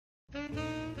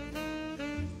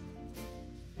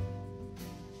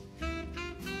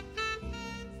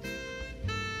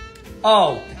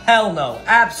Oh, hell no.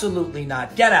 Absolutely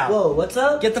not. Get out. Whoa, what's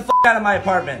up? Get the f*** out of my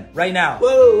apartment right now.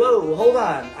 Whoa, hold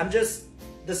on.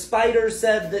 The spider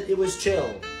said that it was chill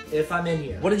if I'm in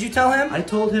here. What did you tell him? I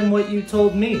told him what you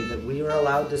told me, that we were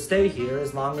allowed to stay here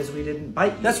as long as we didn't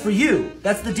bite you. That's for you.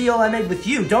 That's the deal I made with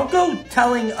you. Don't go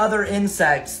telling other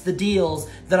insects the deals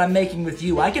that I'm making with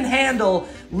you. I can handle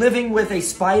living with a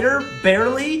spider,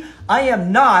 barely. I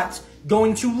am not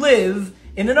going to live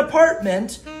in an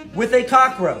apartment with a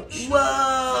cockroach. Whoa!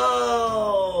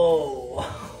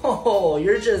 Oh,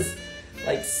 you're just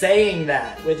like saying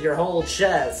that with your whole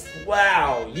chest.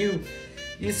 Wow, you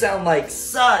sound like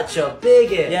such a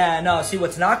bigot. Yeah, no, see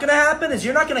what's not gonna happen is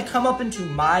you're not gonna come up into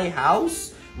my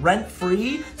house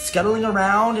rent-free, scuttling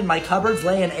around in my cupboards,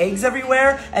 laying eggs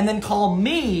everywhere, and then call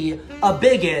me a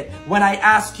bigot when I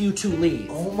ask you to leave.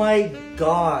 Oh my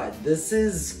God, this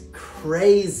is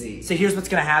crazy. So here's what's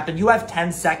gonna happen. You have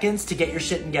 10 seconds to get your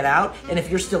shit and get out, and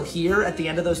if you're still here at the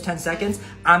end of those 10 seconds,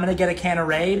 I'm gonna get a can of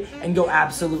Raid and go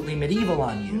absolutely medieval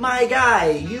on you. My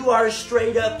guy, you are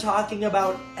straight up talking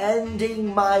about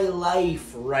ending my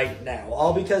life right now,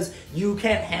 all because you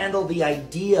can't handle the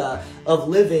idea of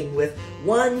living with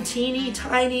one teeny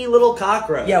tiny little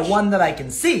cockroach. Yeah, one that I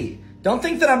can see. Don't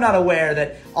think that I'm not aware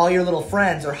that all your little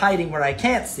friends are hiding where I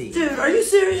can't see. Dude, are you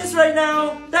serious right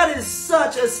now? That is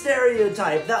such a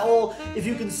stereotype. That whole, if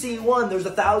you can see one, there's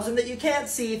 1,000 that you can't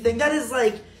see thing. That is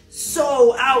like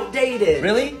so outdated.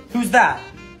 Really? Who's that?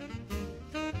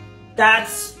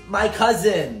 That's my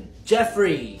cousin,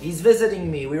 Jeffrey. He's visiting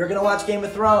me. We were gonna watch Game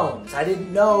of Thrones. I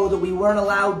didn't know that we weren't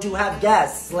allowed to have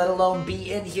guests, let alone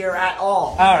be in here at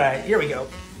all. All right, here we go.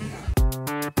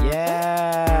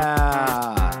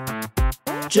 Yeah.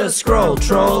 Just scroll,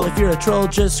 troll. If you're a troll,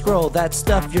 just scroll. That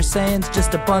stuff you're saying's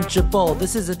just a bunch of bull.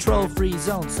 This is a troll-free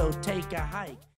zone, so take a hike.